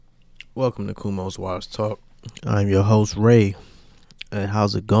Welcome to Kumo's Watch Talk. I'm your host, Ray. And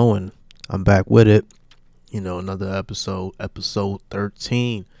how's it going? I'm back with it. Another episode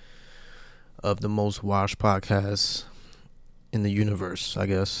 13 of the most watched podcast in the universe, I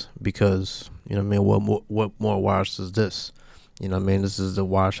guess. Because, what more watched is this? This is the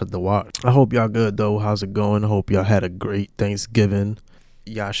watch of the watch. I hope y'all good, though. How's it going? I hope y'all had a great Thanksgiving.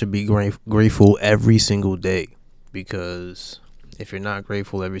 Y'all should be grateful every single day. Because if you're not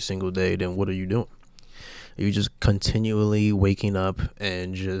grateful every single day, then what are you doing? Are you just continually waking up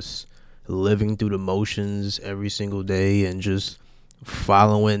and just living through the motions every single day and just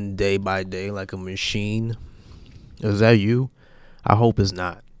following day by day like a machine? Is that you? I hope it's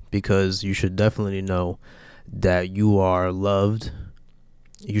not, because you should definitely know that you are loved.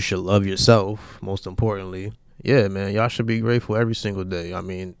 You should love yourself, most importantly. Yeah, man, y'all should be grateful every single day. I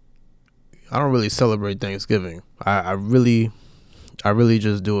mean, I don't really celebrate Thanksgiving. I really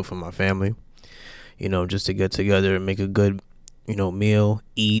just do it for my family. Just to get together and make a good, meal,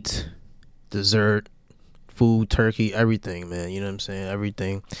 eat, dessert, food, turkey, everything, man. You know what I'm saying?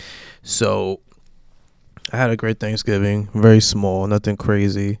 Everything. So I had a great Thanksgiving. Very small, nothing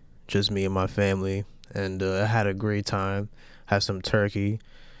crazy. Just me and my family. And I had a great time. Had some turkey.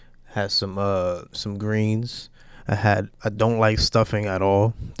 Had some greens. I don't like stuffing at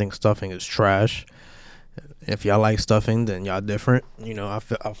all. I think stuffing is trash. If y'all like stuffing, then y'all different. I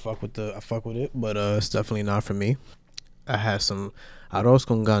fuck with it, but it's definitely not for me. I had some arroz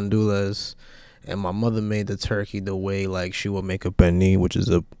con gandules, and my mother made the turkey the way like she would make a penne, which is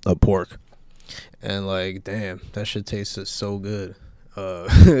a pork. And like, damn, that shit tasted so good.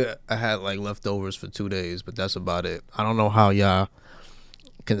 I had like leftovers for 2 days, but that's about it. I don't know how y'all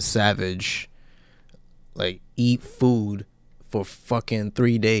can savage like eat food for fucking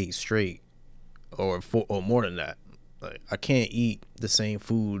 3 days straight. Or more than that. Like, I can't eat the same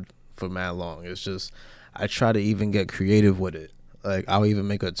food for mad long. It's just, I try to even get creative with it. Like, I'll even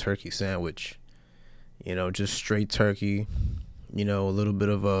make a turkey sandwich. Just straight turkey. A little bit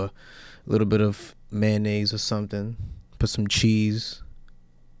of mayonnaise or something. Put some cheese,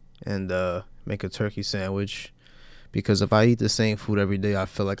 and make a turkey sandwich. Because if I eat the same food every day, I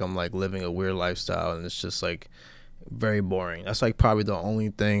feel like I'm like living a weird lifestyle, and it's just like very boring. That's like probably the only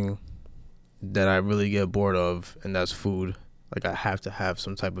thing that I really get bored of, and that's food. Like, I have to have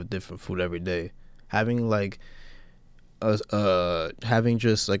some type of different food every day. Having like having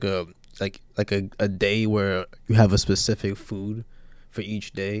just like a day where you have a specific food for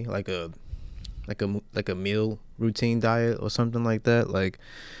each day, like a meal routine diet or something like that. Like,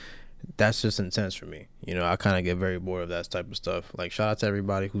 that's just intense for me. I kind of get very bored of that type of stuff. Like, shout out to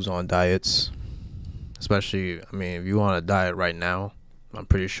everybody who's on diets, especially, I mean, if you're on a diet right now, I'm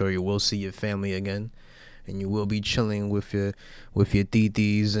pretty sure you will see your family again, and you will be chilling with your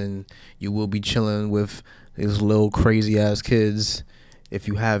titis, and you will be chilling with these little crazy ass kids, if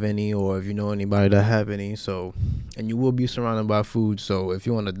you have any, or if you know anybody that have any. So, and you will be surrounded by food. So if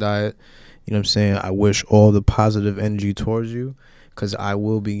you're on a diet, you know what I'm saying, I wish all the positive energy towards you, because I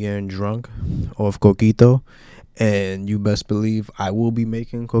will be getting drunk off coquito, and you best believe I will be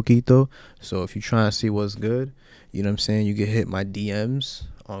making coquito. So if you're trying to see what's good, you know what I'm saying, you can hit my DMs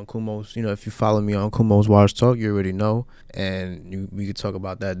on Kumo's. If you follow me on Kumo's Watch Talk, you already know. And we could talk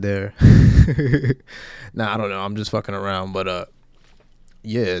about that there. Nah, I don't know. I'm just fucking around. But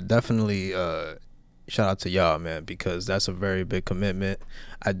yeah, definitely shout out to y'all, man, because that's a very big commitment.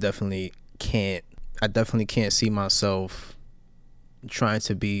 I definitely can't see myself trying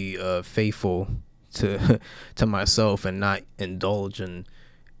to be faithful to myself and not indulge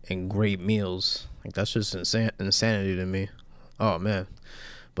in great meals. Like, that's just insanity to me. Oh man.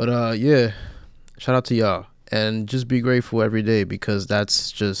 But yeah, shout out to y'all, and just be grateful every day, because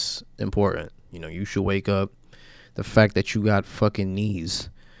that's just important. You should wake up. The fact that you got fucking knees,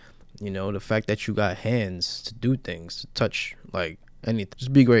 the fact that you got hands to do things, to touch, like anything.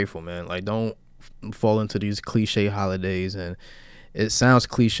 Just be grateful, man. Like, don't fall into these cliche holidays. And it sounds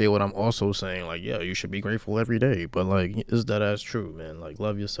cliche what I'm also saying, like, yeah, you should be grateful every day, but like, is that as true, man? Like,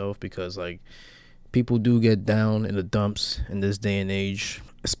 love yourself, because like, people do get down in the dumps in this day and age,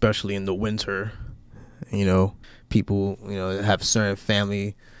 especially in the winter. People, have certain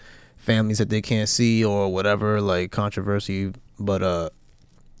families that they can't see or whatever, like controversy. But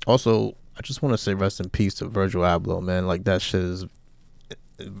also, I just want to say rest in peace to Virgil Abloh, man. Like, that shit is,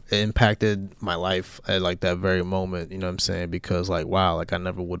 it impacted my life at like that very moment. You know what I'm saying? Because like, wow, like I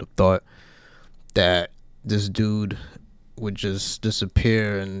never would have thought that this dude would just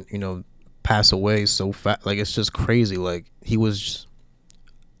disappear and pass away so fast. Like, it's just crazy. Like, he was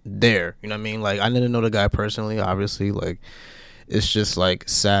there, you know what I mean? Like, I didn't know the guy personally, obviously. Like, it's just like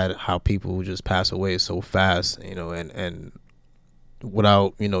sad how people just pass away so fast, and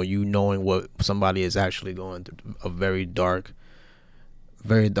without you knowing what somebody is actually going through, a very dark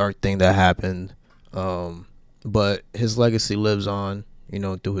thing that happened. But his legacy lives on,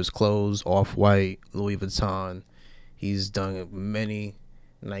 through his clothes, Off-White, Louis Vuitton. He's done many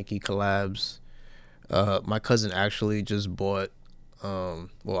Nike collabs. My cousin actually just bought, well,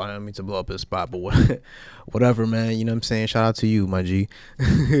 I don't mean to blow up his spot, but whatever, man. You know what I'm saying? Shout out to you, my G.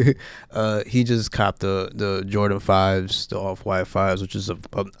 He just copped the Jordan 5s, the Off-White 5s, which is a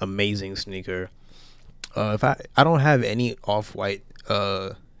amazing sneaker. If I don't have any Off-White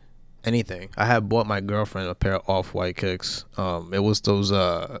anything. I had bought my girlfriend a pair of Off-White kicks. It was those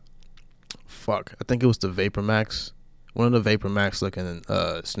I think it was the Vapor Max. One of the Vapor Max looking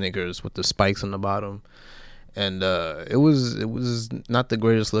sneakers with the spikes on the bottom. And it was not the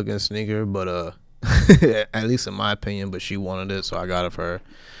greatest looking sneaker, but at least in my opinion, but she wanted it, so I got it for her.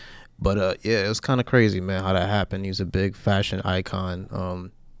 But yeah, it was kind of crazy, man, how that happened. He's a big fashion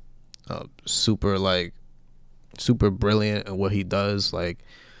icon. Super brilliant in what he does, like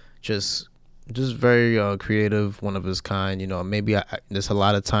just very creative, one of his kind. Maybe there's a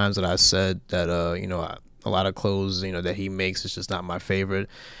lot of times that I said that a lot of clothes that he makes is just not my favorite.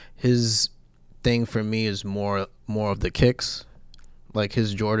 His thing for me is more of the kicks. Like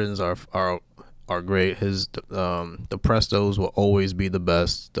his Jordans are great. His the Prestos will always be the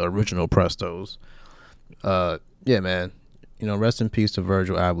best, the original Prestos. Yeah, man, rest in peace to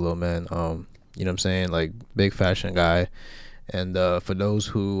Virgil Abloh, man. You know what I'm saying? Like, big fashion guy. And for those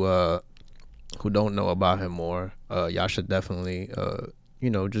who don't know about him more, y'all should definitely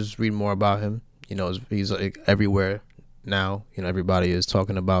just read more about him. He's like everywhere now. Everybody is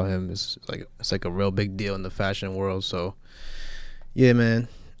talking about him. It's like a real big deal in the fashion world. So yeah, man,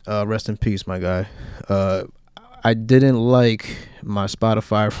 rest in peace, my guy. I didn't like my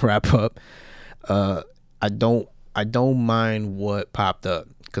Spotify wrap up. I don't mind what popped up,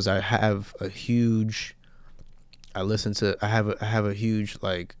 because I have a huge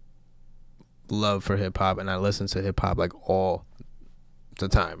like love for hip hop, and I listen to hip hop like all the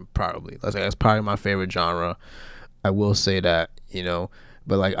time. Probably that's probably my favorite genre. I will say that,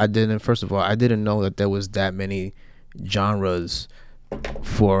 but like I didn't know that there was that many genres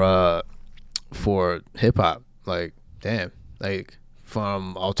for hip hop. Like, damn, like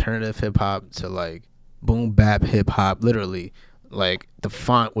from alternative hip hop to like boom bap hip hop. Literally, like the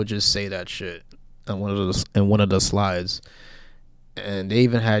font would just say that shit in one of the slides. And they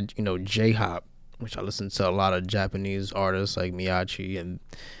even had J-Hop, which I listen to a lot of Japanese artists like Miyachi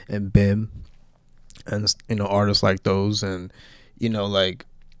and Bim, and artists like those. And like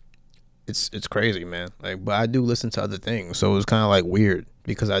it's crazy, man. Like, but I do listen to other things, so it's kind of like weird,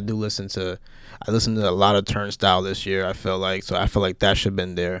 because I listened to a lot of Turnstile this year. I feel like that should have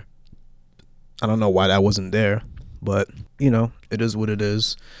been there. I don't know why that wasn't there, but it is what it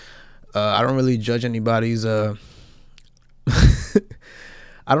is. I don't really judge anybody's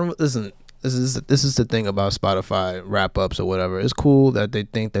I don't listen. This is the thing about Spotify wrap ups or whatever. It's cool that they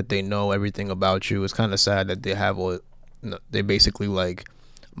think that they know everything about you. It's kind of sad that they have they basically like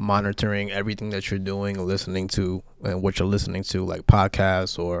monitoring everything that you're doing and listening to, and what you're listening to, like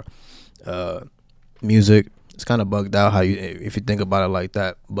podcasts or music. It's kind of bugged out if you think about it like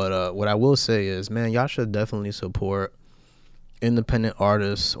that. But what I will say is, man, y'all should definitely support independent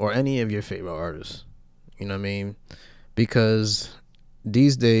artists or any of your favorite artists. You know what I mean? Because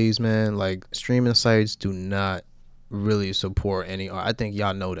these days, man, like streaming sites do not really support any art. I think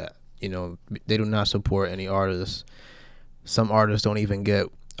y'all know that. They do not support any artists. Some artists don't even get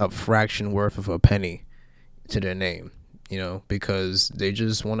a fraction worth of a penny to their name, because they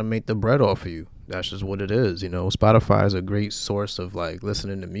just want to make the bread off of you. That's just what it is. Spotify is a great source of like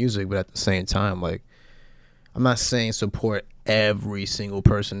listening to music, but at the same time, like, I'm not saying support every single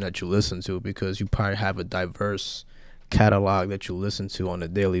person that you listen to, because you probably have a diverse catalog that you listen to on a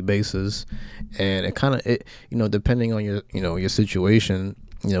daily basis, and it depending on your situation,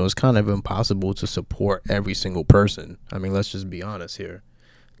 it's kind of impossible to support every single person. I mean, let's just be honest here.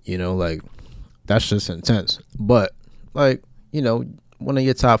 Like, that's just intense. But like, one of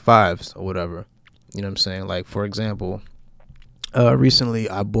your top fives or whatever, what I'm saying? Like, for example, recently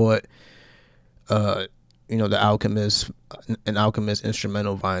I bought the Alchemist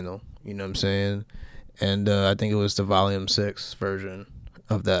instrumental vinyl, what I'm saying? And I think it was the volume 6 version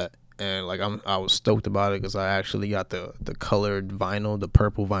of that. And like I was stoked about it, because I actually got the colored vinyl, the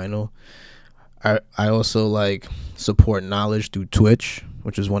purple vinyl. I also like support Knowledge through Twitch,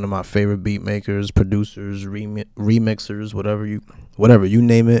 which is one of my favorite beat makers, producers, remixers, whatever you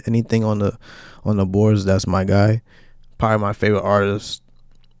name it, anything on the boards, that's my guy. probably my favorite artist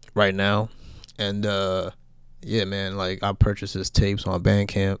right now. And yeah, man, like I purchased his tapes on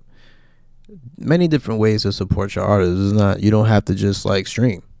Bandcamp. Many different ways to support your artists. It's not, you don't have to just like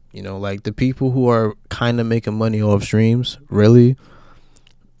stream. You know, like the people who are kind of making money off streams really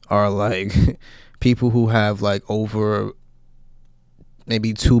are like people who have like over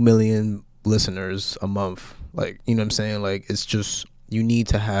maybe 2 million listeners a month. Like, you know what I'm saying? Like, it's just, you need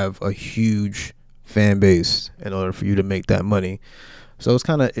to have a huge fan base in order for you to make that money. So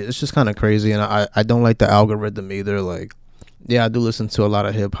it's just kind of crazy. And I don't like the algorithm either. Like, yeah, I do listen to a lot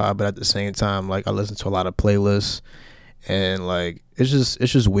of hip hop, but at the same time, like, I listen to a lot of playlists, and like, it's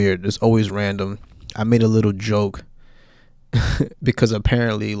just weird. It's always random. I made a little joke because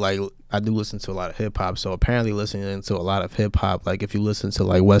apparently, like, I do listen to a lot of hip hop. So apparently, listening to a lot of hip hop, like if you listen to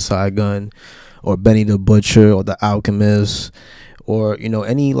like West Side Gun or Benny the Butcher or The Alchemist, or, you know,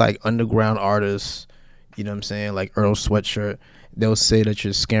 any like underground artists, you know what I'm saying, like Earl Sweatshirt, they'll say that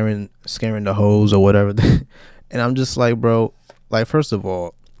you're scaring the hoes or whatever. And I'm just like, bro, like, first of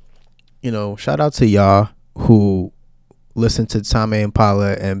all, you know, shout out to y'all who listen to Tame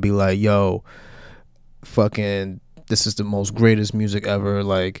Impala and be like, yo, fucking, this is the most greatest music ever.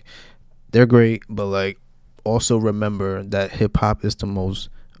 Like, they're great, but like, also remember that hip hop is the most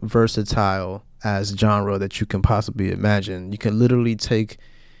versatile as genre that you can possibly imagine. You can literally take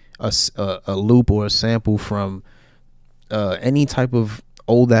a loop or a sample from any type of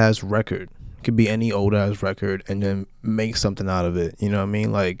old ass record. It could be any old ass record, and then make something out of it. You know what I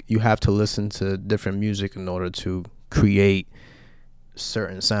mean? Like, you have to listen to different music in order to create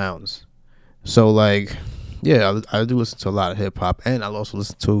certain sounds. So like, yeah, I do listen to a lot of hip hop, and I also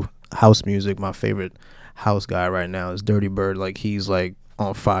listen to house music. My favorite house guy right now is Dirty Bird. Like, he's like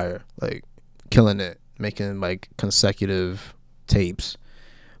on fire, like killing it, making like consecutive tapes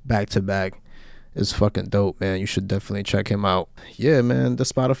back to back. Is fucking dope, man. You should definitely check him out. Yeah, man, the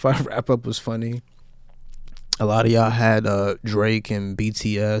Spotify wrap up was funny. A lot of y'all had Drake and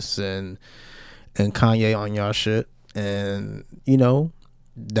BTS and Kanye on y'all shit, and you know,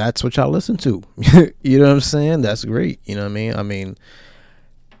 that's what y'all listen to. You know what I'm saying? That's great. You know what I mean,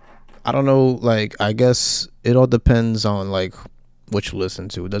 I don't know, like, I guess it all depends on like what you listen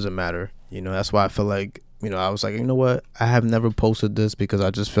to. It doesn't matter. You know, that's why I feel like, you know, I was like, you know what? I have never posted this because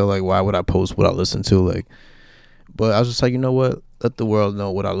I just feel like, why would I post what I listen to? Like, but I was just like, you know what? Let the world know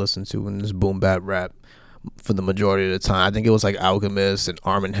what I listen to in this boom bap rap for the majority of the time. I think it was like Alchemist and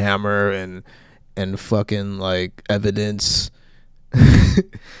Arm and Hammer and fucking like Evidence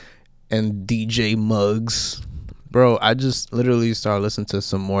and DJ Muggs. Bro, I just literally started listening to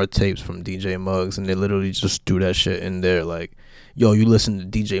some more tapes from DJ Muggs, and they literally just threw that shit in there. Like, yo, you listen to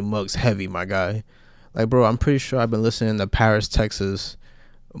DJ Muggs heavy, my guy. Like, bro, I'm pretty sure I've been listening to Paris, Texas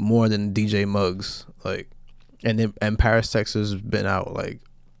more than DJ Muggs. Like, and Paris, Texas has been out, like,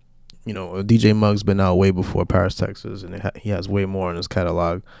 you know, DJ Muggs been out way before Paris, Texas, and he has way more in his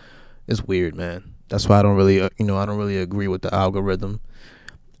catalog. It's weird, man. That's why I don't really, I don't really agree with the algorithm.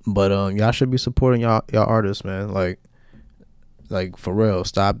 But y'all should be supporting y'all artists, man. Like for real.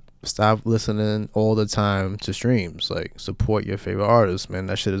 Stop listening all the time to streams. Like, support your favorite artists, man.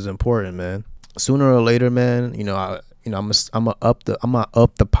 That shit is important, man. Sooner or later, man, I'm gonna up the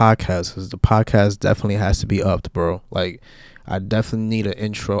podcast, because the podcast definitely has to be upped, bro. Like, I definitely need an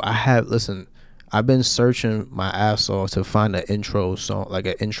intro. I've been searching my ass off to find an intro song, like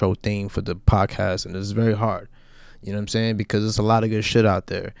an intro theme for the podcast, and it's very hard. You know what I'm saying? Because there's a lot of good shit out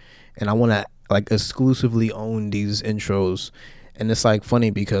there, and I want to like exclusively own these intros. And it's like funny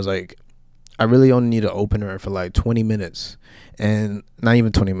because like I really only need an opener for like 20 minutes, and not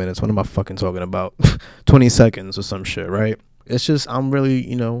even 20 minutes. What am I fucking talking about? 20 seconds or some shit, right? It's just, I'm really,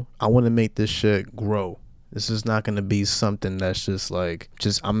 I want to make this shit grow. This is not going to be something that's just like,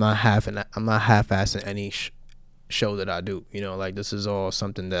 I'm not half-assing any show that I do. Like, this is all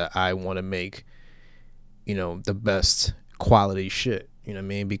something that I want to make, the best quality shit. You know what I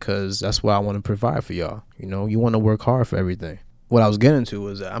mean? Because that's what I want to provide for y'all. You want to work hard for everything. What I was getting to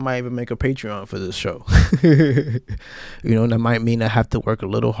was that I might even make a Patreon for this show. That might mean I have to work a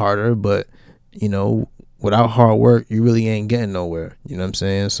little harder, but, without hard work, you really ain't getting nowhere. You know what I'm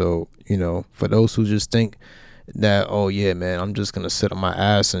saying? So, for those who just think that, oh yeah, man, I'm just going to sit on my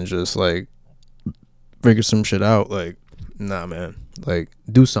ass and just like figure some shit out. Like, nah, man, like,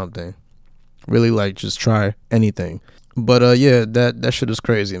 do something. Really, like, just try anything. But, yeah, that shit is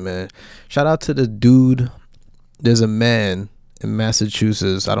crazy, man. Shout out to the dude. There's a man in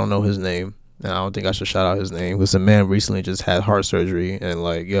Massachusetts. I don't know his name. And I don't think I should shout out his name. Because the man recently just had heart surgery. And,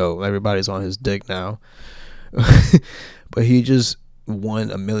 like, yo, everybody's on his dick now. But he just won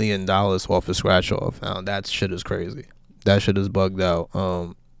 $1 million off a scratch off. Now, that shit is crazy. that shit is bugged out.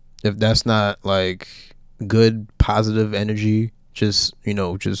 If that's not like good positive energy, just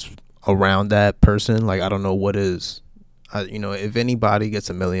just around that person, like I don't know what is. If anybody gets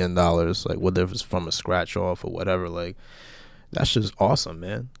 $1 million, like whether it's from a scratch off or whatever, like that's just awesome,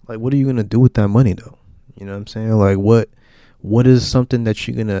 man. Like, what are you gonna do with that money though? You know what I'm saying? Like, what is something that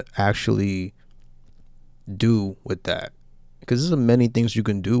you're gonna actually do with that? Because there's many things you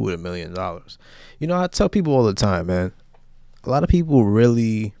can do with $1 million. I tell people all the time, man. A lot of people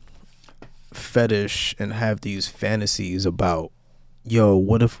really fetish and have these fantasies about, yo,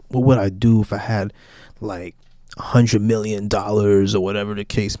 what would I do if I had like $100 million or whatever the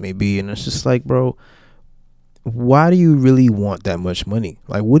case may be? And it's just like, bro, why do you really want that much money?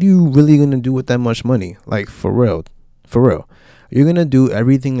 Like, what are you really gonna do with that much money? Like, for real, you're gonna do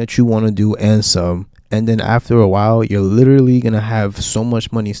everything that you want to do and some, and then after a while you're literally gonna have so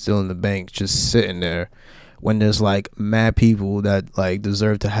much money still in the bank just sitting there, when there's like mad people that like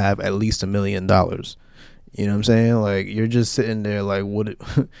deserve to have at least $1 million. You know what I'm saying? Like, you're just sitting there like, what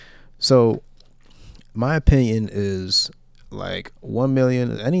so my opinion is, like, 1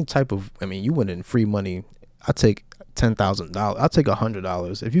 million, any type of, you winning free money, I take $10,000. I'll take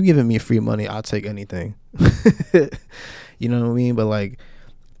 $100. If you're giving me free money, I'll take anything. You know what I mean? But like,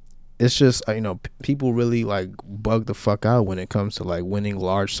 it's just, people really like bug the fuck out when it comes to like winning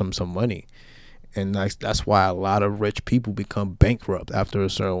large sums of money, and that's why a lot of rich people become bankrupt after a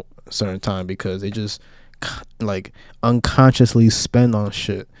certain time, because they just like unconsciously spend on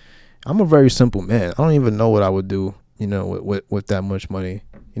shit. I'm a very simple man. I don't even know what I would do, with that much money.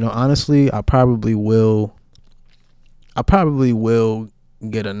 Honestly, I probably will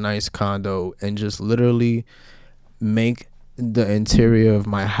get a nice condo and just literally make the interior of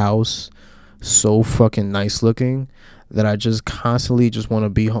my house so fucking nice looking that I just constantly just want to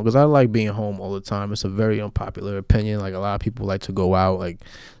be home, because I like being home all the time. It's a very unpopular opinion. Like, a lot of people like to go out. Like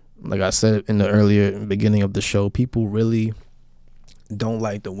I said in the earlier beginning of the show, people really don't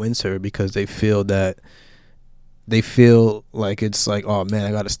like the winter because they feel like it's like, oh man,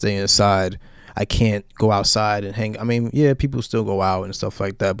 I gotta stay inside. I can't go outside and hang. Yeah, people still go out and stuff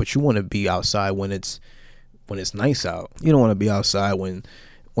like that, but you want to be outside when it's nice out. You don't want to be outside when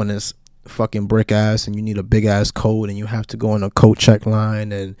it's fucking brick ass and you need a big ass coat and you have to go on a coat check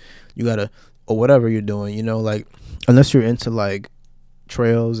line and you gotta, or whatever you're doing, like, unless you're into like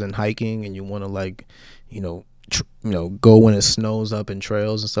trails and hiking and you want to like, go when it snows up in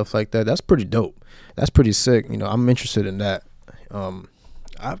trails and stuff like that. That's pretty dope. That's pretty sick. I'm interested in that. I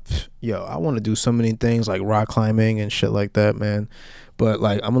want to do so many things like rock climbing and shit like that, man. But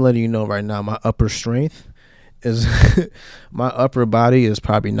like, I'm gonna let you know right now, my upper strength is my upper body is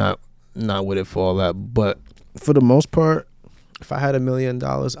probably not with it for all that. But for the most part, if I had $1 million,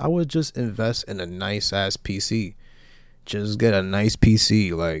 I would just invest in a nice ass PC. Just get a nice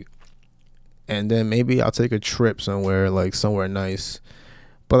PC, like, and then maybe I'll take a trip somewhere nice.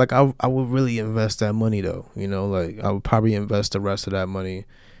 But like, I would really invest that money though, like I would probably invest the rest of that money,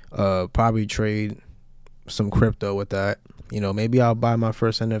 probably trade some crypto with that. Maybe I'll buy my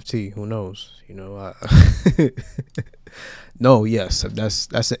first NFT. Who knows? No, yes,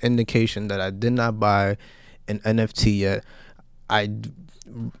 that's an indication that I did not buy an NFT yet.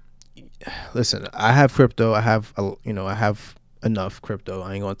 Listen, I have crypto. I have enough crypto.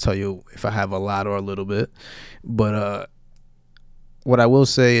 I ain't gonna tell you if I have a lot or a little bit, but what I will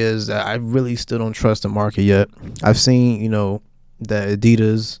say is that I really still don't trust the market yet. I've seen, that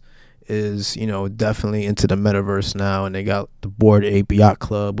Adidas is, definitely into the metaverse now, and they got the Bored Ape Yacht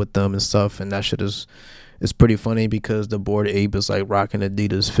Club with them and stuff, and that shit is pretty funny because the Bored Ape is like rocking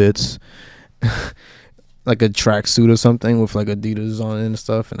Adidas fits, like a tracksuit or something with like Adidas on it and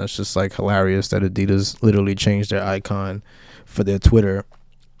stuff, and that's just like hilarious that Adidas literally changed their icon for their Twitter,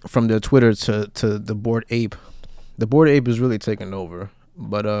 from their Twitter to the Bored Ape. The Bored Ape is really taking over.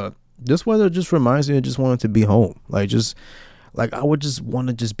 But this weather just reminds me, I just wanted to be home. I would just want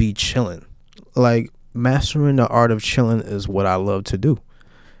to just be chilling. Like, mastering the art of chilling is what I love to do.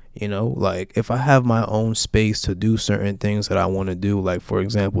 Like, if I have my own space to do certain things that I want to do, like, for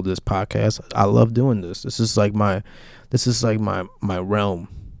example, this podcast, I love doing this. This is like my realm.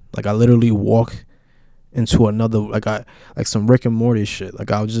 Like, I literally walk into another, like some Rick and Morty shit. Like,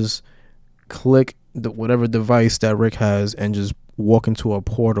 I'll just click whatever device that Rick has and just walk into a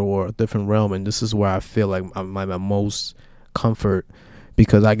portal or a different realm, and this is where I feel like I'm my most comfort,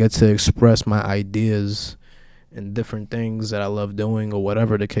 because I get to express my ideas and different things that I love doing, or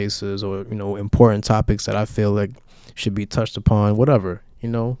whatever the case is, or important topics that I feel like should be touched upon, whatever.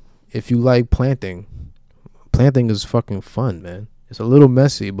 If you like planting is fucking fun, man. It's a little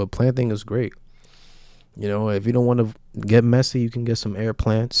messy, but planting is great. You know, if you don't want to get messy, you can get some air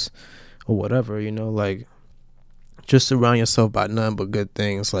plants or whatever, you know, like just surround yourself by nothing but good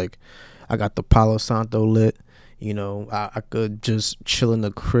things. Like I got the Palo Santo lit, you know, I could just chill in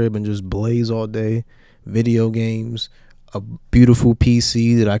the crib and just blaze all day, video games, a beautiful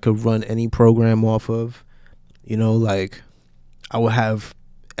PC that I could run any program off of, you know, like I would have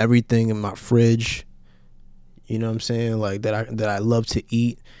everything in my fridge, you know what I'm saying, like that I love to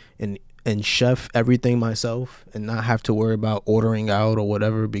eat and chef everything myself and not have to worry about ordering out or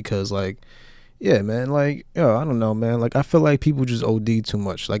whatever, because like yeah, man, like yo, I don't know, man, like I feel like people just OD too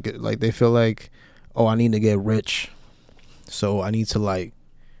much, like they feel like, oh, I need to get rich, so I need to like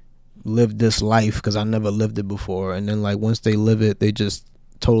live this life because I never lived it before, and then like once they live it, they just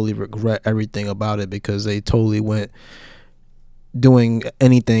totally regret everything about it because they totally went doing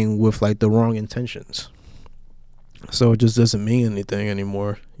anything with like the wrong intentions. So it just doesn't mean anything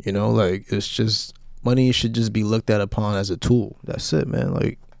anymore, you know, like it's just money should just be looked at upon as a tool. That's it, man.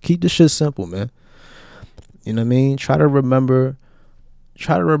 Like keep the shit simple, man. You know what I mean? Try to remember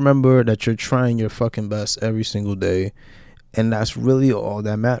that you're trying your fucking best every single day, and that's really all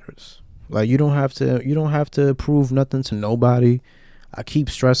that matters. Like you don't have to prove nothing to nobody. I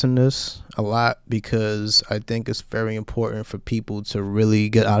keep stressing this a lot because I think it's very important for people to really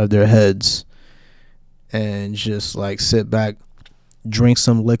get out of their heads and just like sit back, drink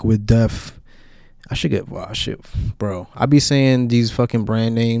some liquid death. Bro. I be saying these fucking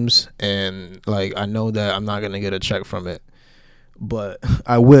brand names and like I know that I'm not gonna get a check from it, but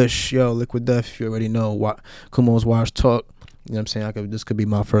I wish, yo, Liquid Death, you already know, Kumo's Wash Talk. You know what I'm saying? This could be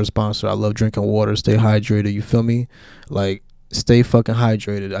my first sponsor. I love drinking water. Stay hydrated. You feel me? Like, stay fucking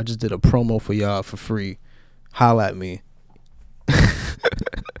hydrated. I just did a promo for y'all for free. Holla at me.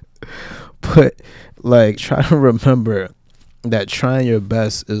 But like, try to remember that trying your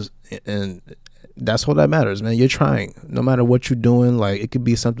best and that's all that matters, man. You're trying, no matter what you're doing. Like, it could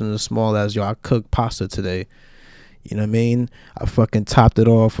be something as small as, yo, I cooked pasta today. You know what I mean? I fucking topped it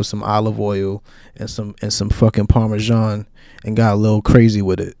off with some olive oil and some fucking Parmesan and got a little crazy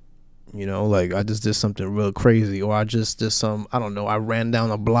with it. You know, like I just did something real crazy, or I just did I don't know, I ran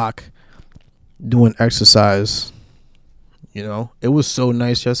down a block doing exercise. You know, it was so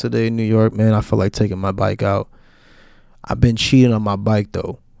nice yesterday in New York, man. I felt like taking my bike out. I've been cheating on my bike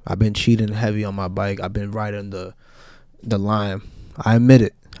though. I've been cheating heavy on my bike. I've been riding the Lime. I admit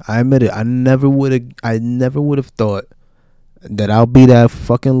it. I never would have thought that I'll be that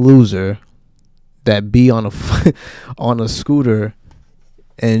fucking loser that be on a on a scooter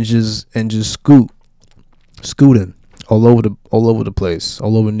and just scooting all over the place,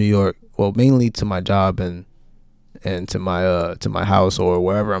 all over New York. Well, mainly to my job and to my house or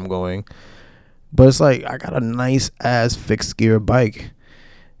wherever I'm going. But it's like I got a nice ass fixed gear bike,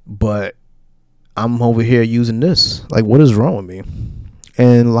 but I'm over here using this. Like, what is wrong with me?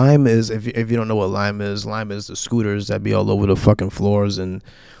 And Lime is, if you don't know what Lime is the scooters that be all over the fucking floors and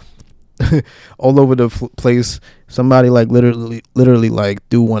all over the place. Somebody like literally like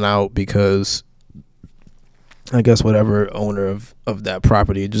threw one out because I guess whatever owner of that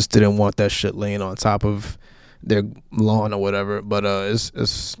property just didn't want that shit laying on top of their lawn or whatever. But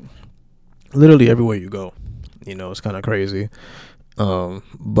it's literally everywhere you go. You know, it's kind of crazy.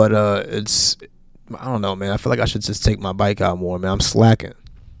 But it's, I don't know, man. I feel like I should just take my bike out more, man. I'm slacking.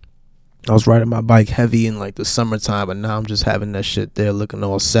 I was riding my bike heavy in like the summertime, but now I'm just having that shit there looking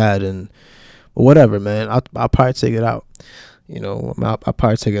all sad and whatever, man. I'll probably take it out. You know, I'll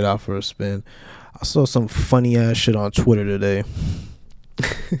probably take it out for a spin. I saw some funny ass shit on Twitter today.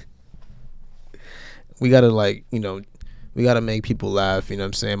 We gotta we gotta make people laugh. You know what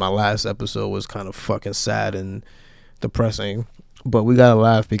I'm saying? My last episode was kind of fucking sad and depressing, but we gotta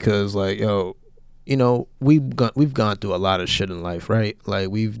laugh because like, yo, you know, we've gone through a lot of shit in life, right? Like,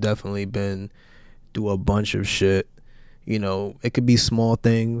 we've definitely been through a bunch of shit. You know, it could be small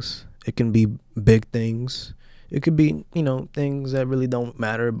things, it can be big things, it could be, you know, things that really don't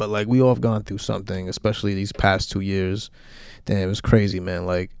matter, but like, we all have gone through something, especially these past 2 years. Damn, it's crazy, man.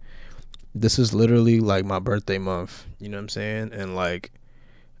 Like, this is literally like my birthday month, you know what I'm saying? And like,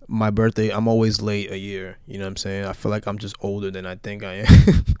 my birthday, I'm always late a year, you know what I'm saying? I feel like I'm just older than I think I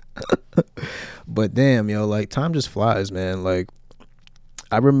am. But damn, yo, like, time just flies, man. Like,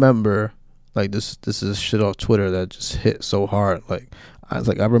 I remember, like, this is shit off Twitter that just hit so hard. Like,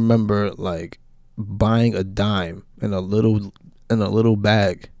 I remember like buying a dime in a little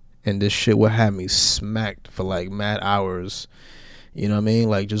bag, and this shit would have me smacked for like mad hours. You know what I mean?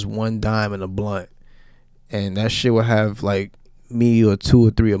 Like, just one dime and a blunt, and that shit would have like me or 2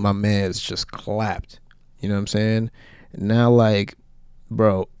 or 3 of my mans just clapped. You know what I'm saying? Now, like,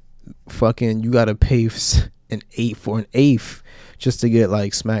 bro, fucking, you gotta pay an eighth just to get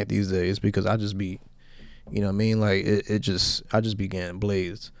like smacked these days, because I just be, you know what I mean, like I just be getting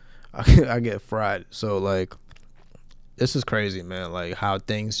blazed. I get fried. So like, this is crazy, man, like how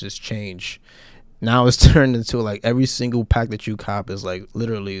things just change. Now it's turned into like every single pack that you cop is like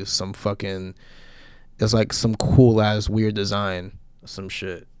literally some fucking, it's like some cool ass weird design, some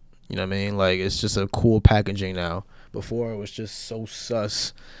shit. You know what I mean? Like, it's just a cool packaging now. Before, it was just so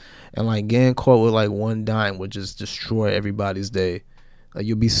sus. And like, getting caught with like one dime would just destroy everybody's day. Like,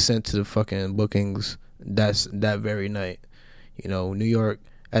 you'll be sent to the fucking bookings that very night. You know, New York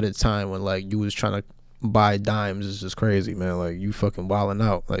at a time when like you was trying to buy dimes is just crazy, man. Like, you fucking wilding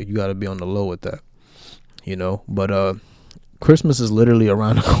out. Like, you gotta be on the low with that. You know? But Christmas is literally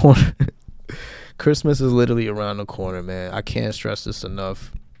around the corner. Christmas is literally around the corner, man. I can't stress this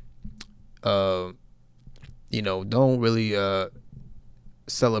enough. You know, don't really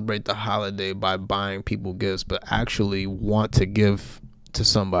celebrate the holiday by buying people gifts, but actually want to give to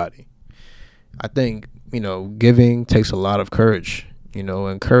somebody. I think, you know, giving takes a lot of courage, you know,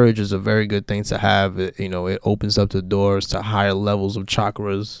 and courage is a very good thing to have. It, you know, it opens up the doors to higher levels of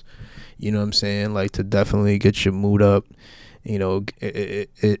chakras, you know what I'm saying, like to definitely get your mood up. You know,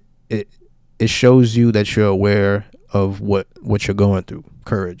 it shows you that you're aware of what you're going through.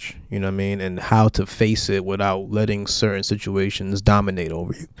 Courage, you know what I mean, and how to face it without letting certain situations dominate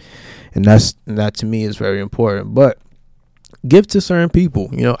over you. And that to me is very important. But give to certain people,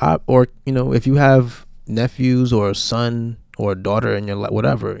 you know, or you know, if you have nephews or a son or a daughter in your life,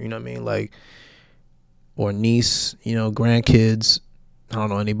 whatever, you know what I mean, like, or niece, you know, grandkids. I don't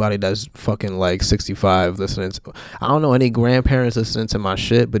know anybody that's fucking like 65 listening to, I don't know any grandparents listening to my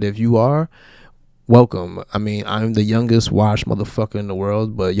shit, but if you are, welcome. I mean, I'm the youngest washed motherfucker in the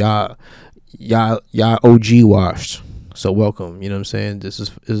world, but y'all OG washed. So welcome. You know what I'm saying? This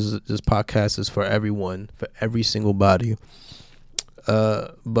podcast is for everyone, for every single body.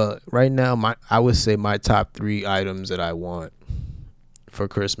 But right now, I would say my top 3 items that I want for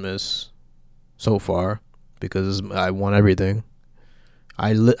Christmas so far, because I want everything.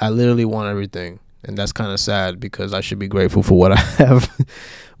 I literally want everything. And that's kind of sad, because I should be grateful for what I have.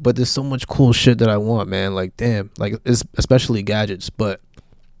 But there's so much cool shit that I want, man. Like, damn. Like, it's especially gadgets. But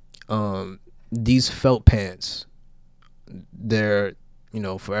these felt pants, they're, you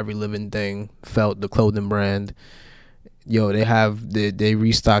know, for every living thing. Felt, the clothing brand. Yo, they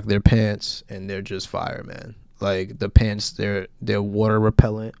restock their pants, and they're just fire, man. Like, the pants, they're water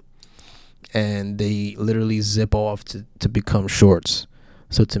repellent. And they literally zip off to become shorts.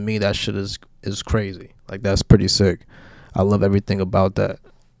 So to me, that shit is crazy. Like, that's pretty sick. I love everything about that.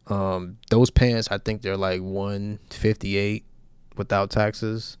 Those pants, I think they're like $158 without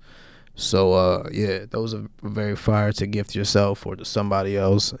taxes. So yeah, those are very fire to gift yourself or to somebody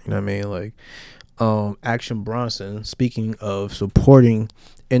else. You know what I mean? Like, Action Bronson, speaking of supporting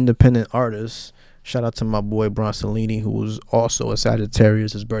independent artists, shout out to my boy Bronsonlini, who was also a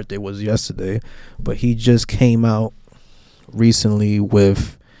Sagittarius. His birthday was yesterday, but he just came out recently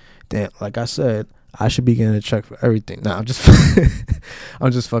with, damn, like I said, I should be getting a check for everything. Nah, I'm just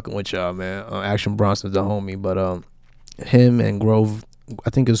I'm just fucking with y'all, man. Action Bronson's the homie, but him and Grove, I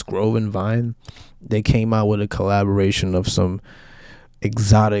think it's Grove and Vine, they came out with a collaboration of some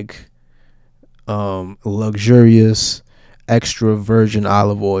exotic, luxurious, extra virgin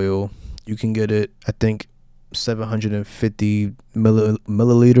olive oil. You can get it, I think, 750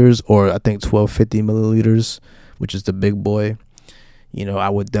 milliliters, or I think 1250 milliliters, which is the big boy. You know, I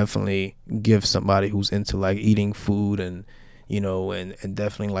would definitely give somebody who's into like eating food and, you know, and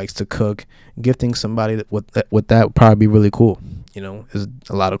definitely likes to cook. Gifting somebody that with that would probably be really cool. You know, there's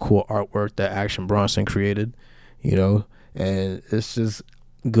a lot of cool artwork that Action Bronson created, you know, and it's just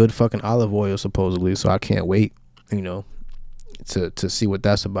good fucking olive oil supposedly. So I can't wait, you know, to see what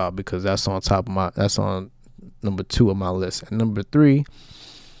that's about, because that's on number 2 of my list. And number 3,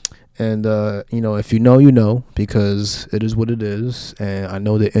 and you know, if you know, you know, because it is what it is. And I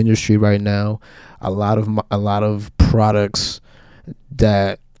know the industry right now, a lot of products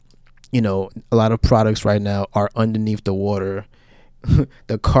that, you know, a lot of products right now are underneath the water.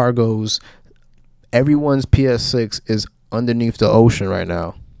 The cargoes, everyone's PS6 is underneath the ocean right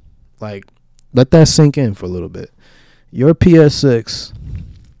now. Like, let that sink in for a little bit. Your PS6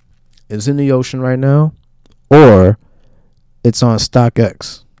 is in the ocean right now, or it's on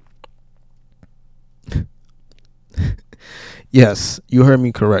StockX. Yes, you heard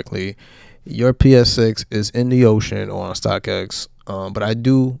me correctly. Your PS6 is in the ocean or on StockX. But I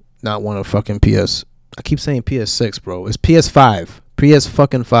do not want a fucking I keep saying PS6, bro. It's PS5. PS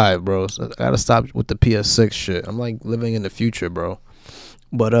fucking 5, bro. So I gotta stop with the PS6 shit. I'm like living in the future, bro.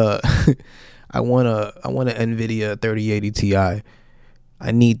 But I want a Nvidia 3080 Ti.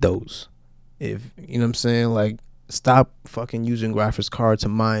 I need those. If you know what I'm saying, like, stop fucking using graphics card to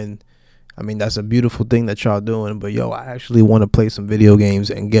mine. I mean, that's a beautiful thing that y'all doing, but yo, I actually want to play some video games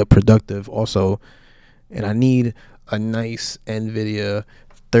and get productive also, and I need a nice Nvidia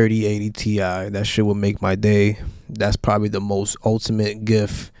 3080 Ti. That shit will make my day. That's probably the most ultimate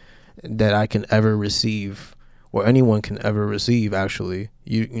gift that I can ever receive, or anyone can ever receive. Actually,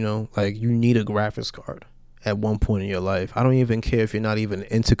 you know, like, you need a graphics card at one point in your life. I don't even care if you're not even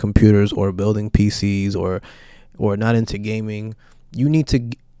into computers or building PCs, or not into gaming. You need to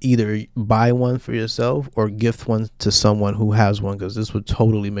either buy one for yourself or gift one to someone who has one, because this would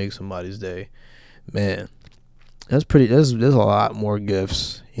totally make somebody's day. Man, there's a lot more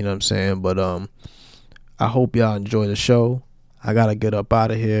gifts, you know what I'm saying? But I hope y'all enjoy the show. I gotta get up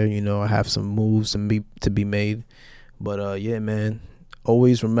out of here, you know. I have some moves to be made. But yeah, man,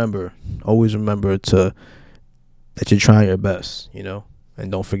 always remember to that you're trying your best, you know,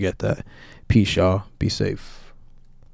 and don't forget that. Peace, y'all. Be safe.